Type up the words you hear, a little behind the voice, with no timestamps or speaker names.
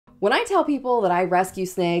When I tell people that I rescue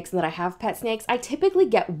snakes and that I have pet snakes, I typically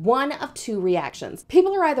get one of two reactions.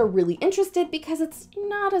 People are either really interested because it's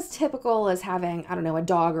not as typical as having, I don't know, a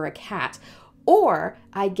dog or a cat, or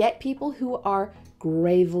I get people who are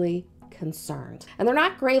gravely concerned. And they're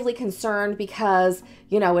not gravely concerned because,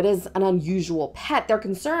 you know, it is an unusual pet. They're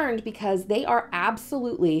concerned because they are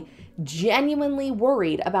absolutely genuinely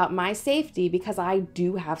worried about my safety because I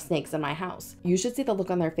do have snakes in my house. You should see the look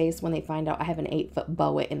on their face when they find out I have an 8-foot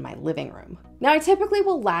boa in my living room. Now, I typically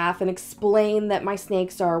will laugh and explain that my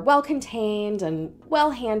snakes are well contained and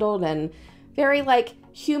well handled and very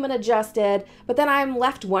human adjusted, but then I'm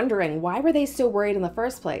left wondering, why were they so worried in the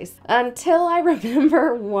first place? Until I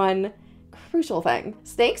remember one crucial thing.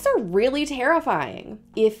 Snakes are really terrifying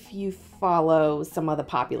if you follow some of the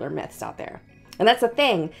popular myths out there. And that's the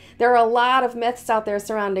thing. There are a lot of myths out there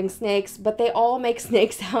surrounding snakes, but they all make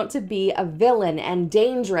snakes out to be a villain and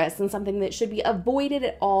dangerous and something that should be avoided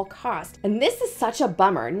at all costs. And this is such a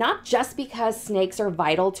bummer, not just because snakes are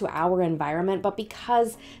vital to our environment, but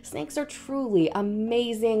because snakes are truly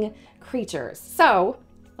amazing creatures. So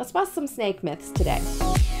let's bust some snake myths today.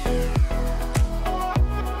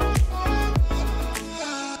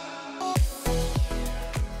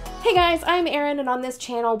 Hey guys, I'm Erin, and on this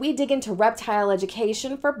channel we dig into reptile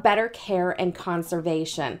education for better care and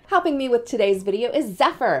conservation. Helping me with today's video is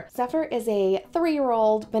Zephyr. Zephyr is a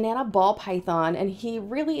 3-year-old banana ball python, and he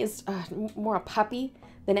really is more a puppy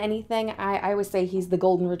than anything. I always say he's the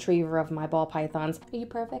golden retriever of my ball pythons. Are you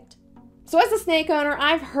perfect? So as a snake owner,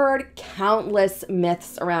 I've heard countless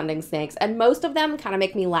myths surrounding snakes, and most of them kind of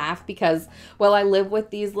make me laugh because, well, I live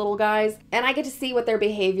with these little guys and I get to see what their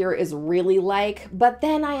behavior is really like, but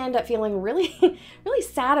then I end up feeling really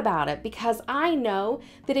sad about it because I know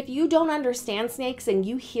that if you don't understand snakes and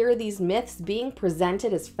you hear these myths being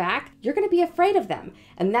presented as fact, you're going to be afraid of them.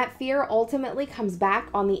 And that fear ultimately comes back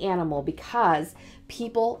on the animal because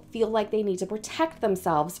people feel like they need to protect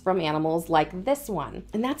themselves from animals like this one.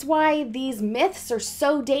 And that's why these myths are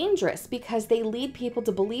so dangerous, because they lead people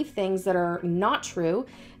to believe things that are not true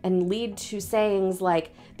and lead to sayings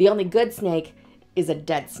like, the only good snake is a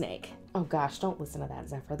dead snake. Oh gosh, don't listen to that,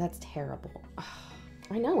 Zephyr. That's terrible.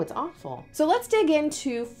 I know, it's awful. So let's dig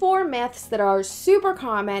into 4 myths that are super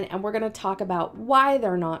common, and we're gonna talk about why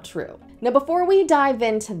they're not true. Now, before we dive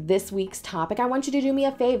into this week's topic, I want you to do me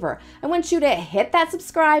a favor. I want you to hit that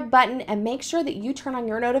subscribe button and make sure that you turn on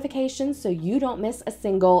your notifications so you don't miss a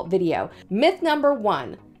single video. Myth number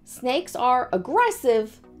 1, snakes are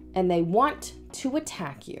aggressive and they want to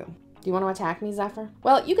attack you. Do you want to attack me, Zephyr?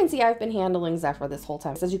 Well, you can see I've been handling Zephyr this whole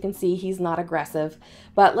time. As you can see, he's not aggressive.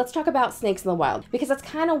 But let's talk about snakes in the wild, because that's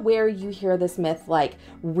kind of where you hear this myth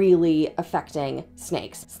really affecting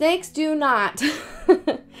snakes. Snakes do not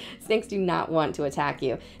want to attack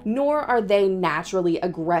you, nor are they naturally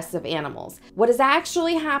aggressive animals. What is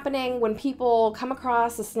actually happening when people come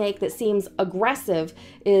across a snake that seems aggressive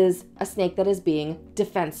is a snake that is being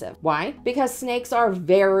defensive. Why? Because snakes are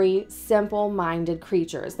very simple-minded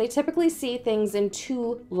creatures. They typically see things in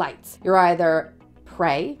 2 lights. You're either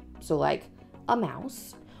prey, so like a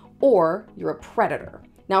mouse, or you're a predator.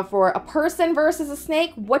 Now, for a person versus a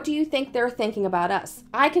snake, what do you think they're thinking about us?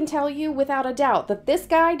 I can tell you without a doubt that this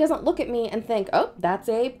guy doesn't look at me and think, oh, that's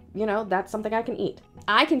something I can eat.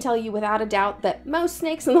 I can tell you without a doubt that most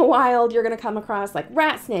snakes in the wild you're gonna come across, like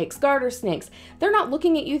rat snakes, garter snakes, they're not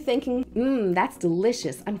looking at you thinking, that's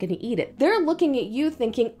delicious, I'm gonna eat it. They're looking at you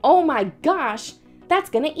thinking, oh my gosh, that's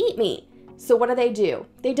gonna eat me. So what do?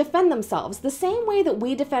 They defend themselves the same way that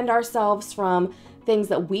we defend ourselves from things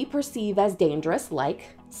that we perceive as dangerous,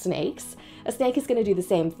 like snakes. A snake is going to do the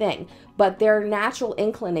same thing, but their natural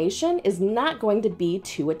inclination is not going to be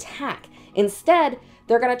to attack. Instead,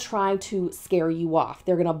 they're going to try to scare you off.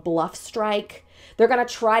 They're going to bluff strike. They're going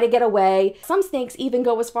to try to get away. Some snakes even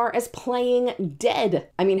go as far as playing dead.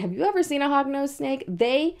 I mean, have you ever seen a hognose snake?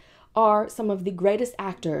 They are some of the greatest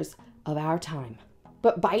actors of our time.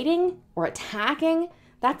 But biting or attacking,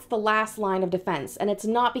 that's the last line of defense, and it's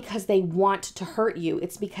not because they want to hurt you,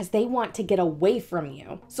 it's because they want to get away from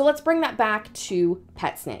you. So let's bring that back to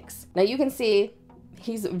pet snakes. Now you can see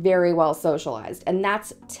he's very well socialized, and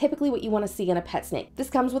that's typically what you want to see in a pet snake. This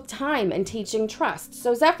comes with time and teaching trust.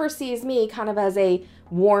 So Zephyr sees me kind of as a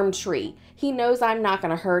warm tree. He knows I'm not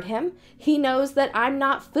going to hurt him. He knows that I'm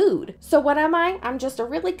not food. So what am I? I'm just a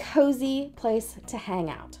really cozy place to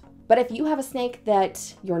hang out. But if you have a snake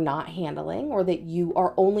that you're not handling or that you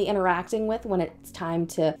are only interacting with when it's time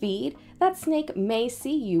to feed, that snake may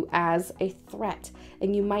see you as a threat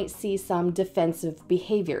and you might see some defensive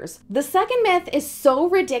behaviors. The second myth is so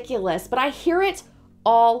ridiculous, but I hear it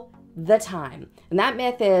all the time. And that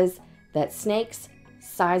myth is that snakes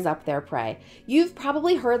size up their prey. You've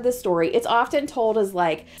probably heard this story. It's often told as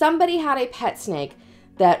like somebody had a pet snake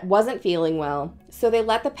that wasn't feeling well, so they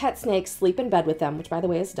let the pet snake sleep in bed with them, which by the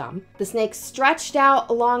way is dumb. The snake stretched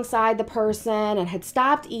out alongside the person and had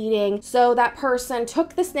stopped eating, so that person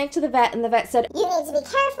took the snake to the vet, and the vet said, "You need to be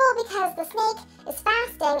careful because the snake is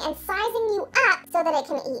fasting and sizing you up so that it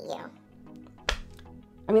can eat you."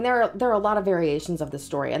 I mean, there are a lot of variations of this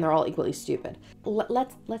story, and they're all equally stupid.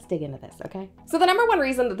 Let's dig into this, okay? So the number one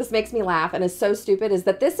reason that this makes me laugh and is so stupid is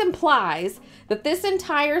that this implies that this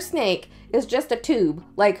entire snake is just a tube,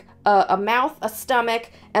 like a mouth, a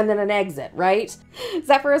stomach, and then an exit, right?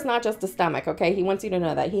 Zephyr is not just a stomach, okay? He wants you to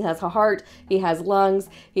know that. He has a heart, he has lungs,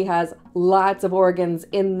 he has lots of organs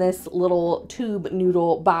in this little tube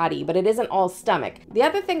noodle body, but it isn't all stomach. The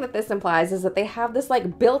other thing that this implies is that they have this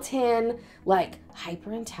like built-in, like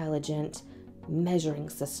hyper-intelligent measuring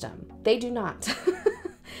system. They do not.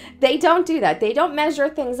 They don't do that. They don't measure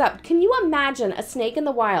things up. Can you imagine a snake in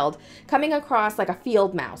the wild coming across like a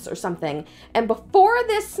field mouse or something, and before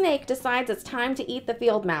this snake decides it's time to eat the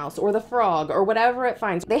field mouse or the frog or whatever it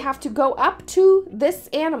finds, they have to go up to this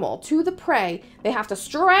animal, to the prey. They have to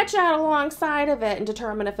stretch out alongside of it and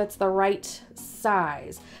determine if it's the right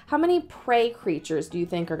size. How many prey creatures do you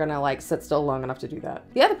think are gonna like sit still long enough to do that?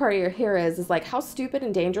 The other part here is like, how stupid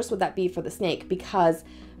and dangerous would that be for the snake? Because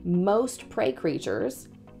most prey creatures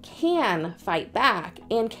can fight back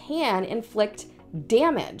and can inflict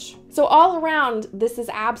damage. So all around, this is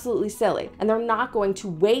absolutely silly, and they're not going to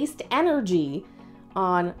waste energy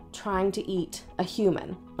on trying to eat a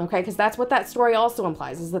human, okay? Because that's what that story also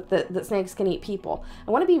implies, is that the snakes can eat people.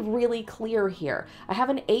 I want to be really clear here. I have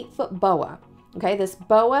an 8-foot boa, okay? This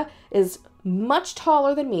boa is much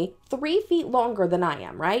taller than me, 3 feet longer than I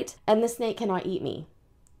am, right? And the snake cannot eat me.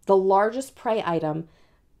 The largest prey item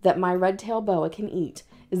that my red-tailed boa can eat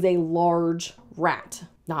is a large rat.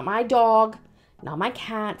 Not my dog, not my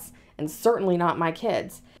cats, and certainly not my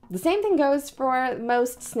kids. The same thing goes for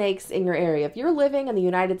most snakes in your area. If you're living in the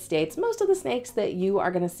United States, most of the snakes that you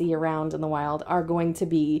are going to see around in the wild are going to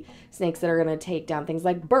be snakes that are going to take down things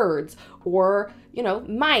like birds or, you know,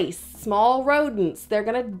 mice, small rodents. They're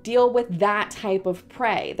going to deal with that type of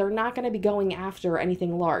prey. They're not going to be going after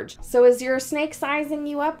anything large. So is your snake sizing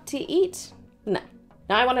you up to eat? No.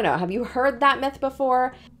 Now I want to know, have you heard that myth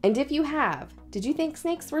before? And if you have, did you think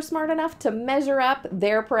snakes were smart enough to measure up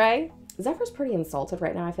their prey? Zephyr's pretty insulted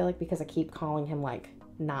right now, I feel like, because I keep calling him like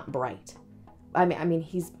not bright. I mean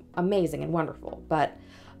he's amazing and wonderful, but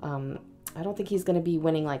I don't think he's going to be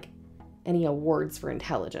winning like any awards for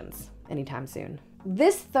intelligence anytime soon.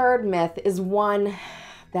 This third myth is one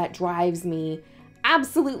that drives me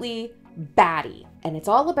absolutely batty, and it's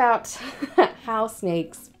all about how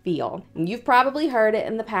snakes feel. And you've probably heard it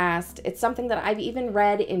in the past. It's something that I've even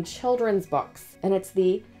read in children's books, and it's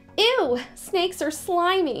the "Ew, snakes are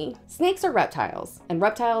slimy." Snakes are reptiles, and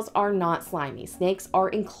reptiles are not slimy. Snakes are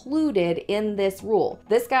included in this rule.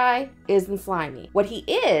 This guy isn't slimy. What he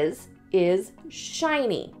is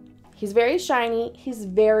shiny. He's very shiny, he's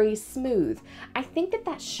very smooth. I think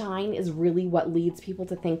that shine is really what leads people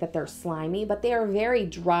to think that they're slimy, but they are very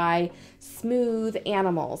dry, smooth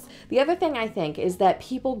animals. The other thing I think is that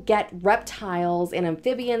people get reptiles and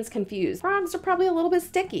amphibians confused. Frogs are probably a little bit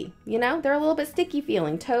sticky, you know? They're a little bit sticky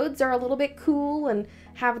feeling. Toads are a little bit cool and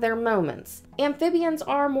have their moments. Amphibians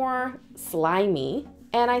are more slimy.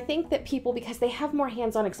 And I think that people, because they have more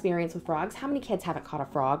hands-on experience with frogs, how many kids haven't caught a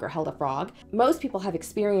frog or held a frog? Most people have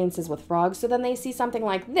experiences with frogs, so then they see something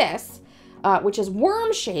like this, which is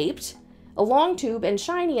worm-shaped, a long tube, and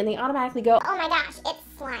shiny, and they automatically go, "Oh my gosh,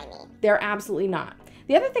 it's slimy." They're absolutely not.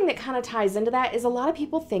 The other thing that kind of ties into that is a lot of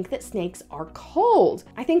people think that snakes are cold.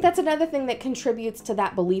 I think that's another thing that contributes to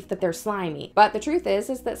that belief that they're slimy. But the truth is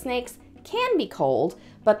that snakes can be cold,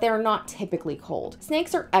 but they're not typically cold.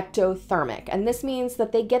 Snakes are ectothermic, and this means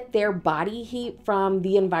that they get their body heat from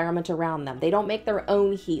the environment around them. They don't make their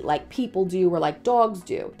own heat like people do or like dogs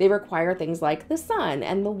do. They require things like the sun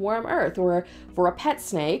and the warm earth, or for a pet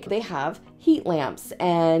snake, they have heat lamps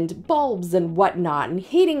and bulbs and whatnot and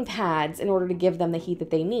heating pads in order to give them the heat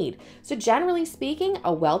that they need. So generally speaking,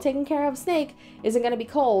 a well taken care of snake isn't going to be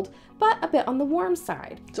cold, but a bit on the warm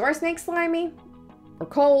side. So are snakes slimy or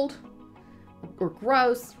cold or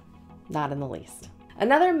gross? Not in the least.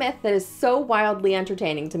 Another myth that is so wildly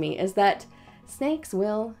entertaining to me is that snakes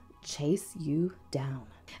will chase you down.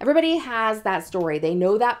 Everybody has that story. They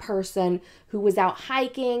know that person who was out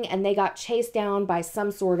hiking and they got chased down by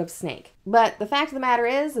some sort of snake. But the fact of the matter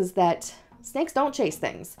is that snakes don't chase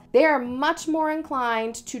things. They are much more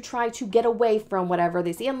inclined to try to get away from whatever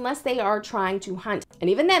they see, unless they are trying to hunt. And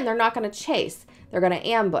even then, they're not going to chase. They're going to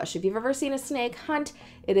ambush. If you've ever seen a snake hunt,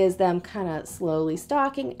 it is them kind of slowly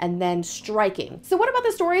stalking and then striking. So what about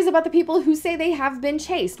the stories about the people who say they have been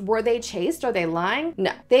chased? Were they chased? Are they lying?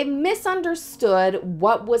 No. They've misunderstood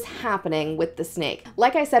what was happening with the snake.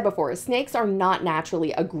 Like I said before, snakes are not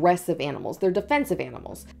naturally aggressive animals. They're defensive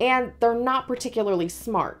animals, and they're not particularly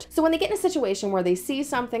smart. So when they get in a situation where they see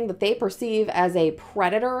something that they perceive as a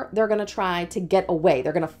predator, they're going to try to get away.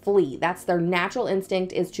 They're going to flee. That's their natural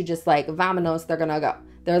instinct, is to just like, vamonos, they're going to go.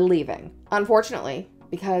 They're leaving. Unfortunately,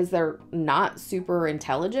 because they're not super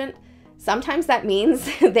intelligent, sometimes that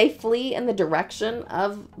means they flee in the direction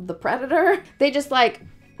of the predator. They just like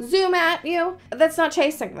zoom at you. That's not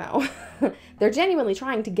chasing though. They're genuinely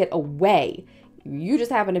trying to get away. You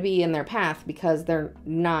just happen to be in their path because they're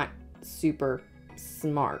not super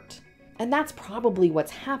smart. And that's probably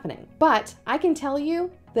what's happening. But I can tell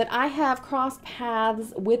you that I have crossed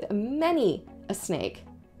paths with many a snake,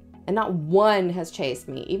 and not one has chased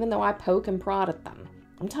me, even though I poke and prod at them.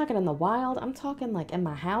 I'm talking in the wild. I'm talking like in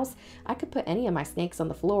my house. I could put any of my snakes on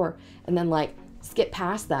the floor and then like skip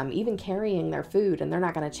past them, even carrying their food, and they're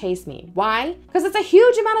not going to chase me. Why? Because it's a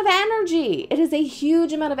huge amount of energy. It is a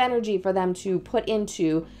huge amount of energy for them to put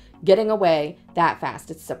into getting away that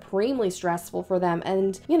fast. It's supremely stressful for them.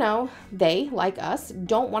 And, you know, they, like us,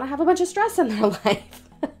 don't want to have a bunch of stress in their life.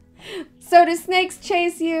 So do snakes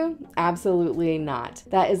chase you? Absolutely not.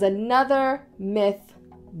 That is another myth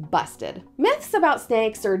busted. Myths about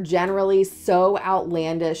snakes are generally so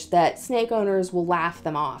outlandish that snake owners will laugh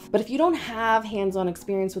them off. But if you don't have hands-on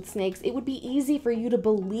experience with snakes, it would be easy for you to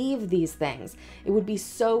believe these things. It would be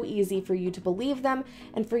so easy for you to believe them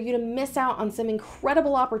and for you to miss out on some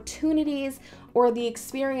incredible opportunities or the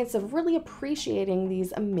experience of really appreciating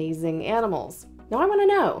these amazing animals. Now I want to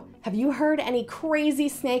know, have you heard any crazy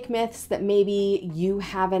snake myths that maybe you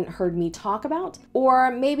haven't heard me talk about?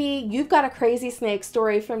 Or maybe you've got a crazy snake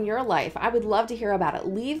story from your life. I would love to hear about it.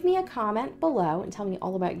 Leave me a comment below and tell me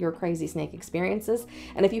all about your crazy snake experiences.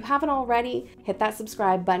 And if you haven't already, hit that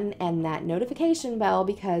subscribe button and that notification bell,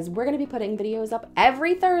 because we're going to be putting videos up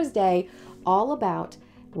every Thursday all about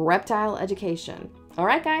reptile education. All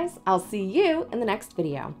right, guys, I'll see you in the next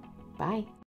video. Bye.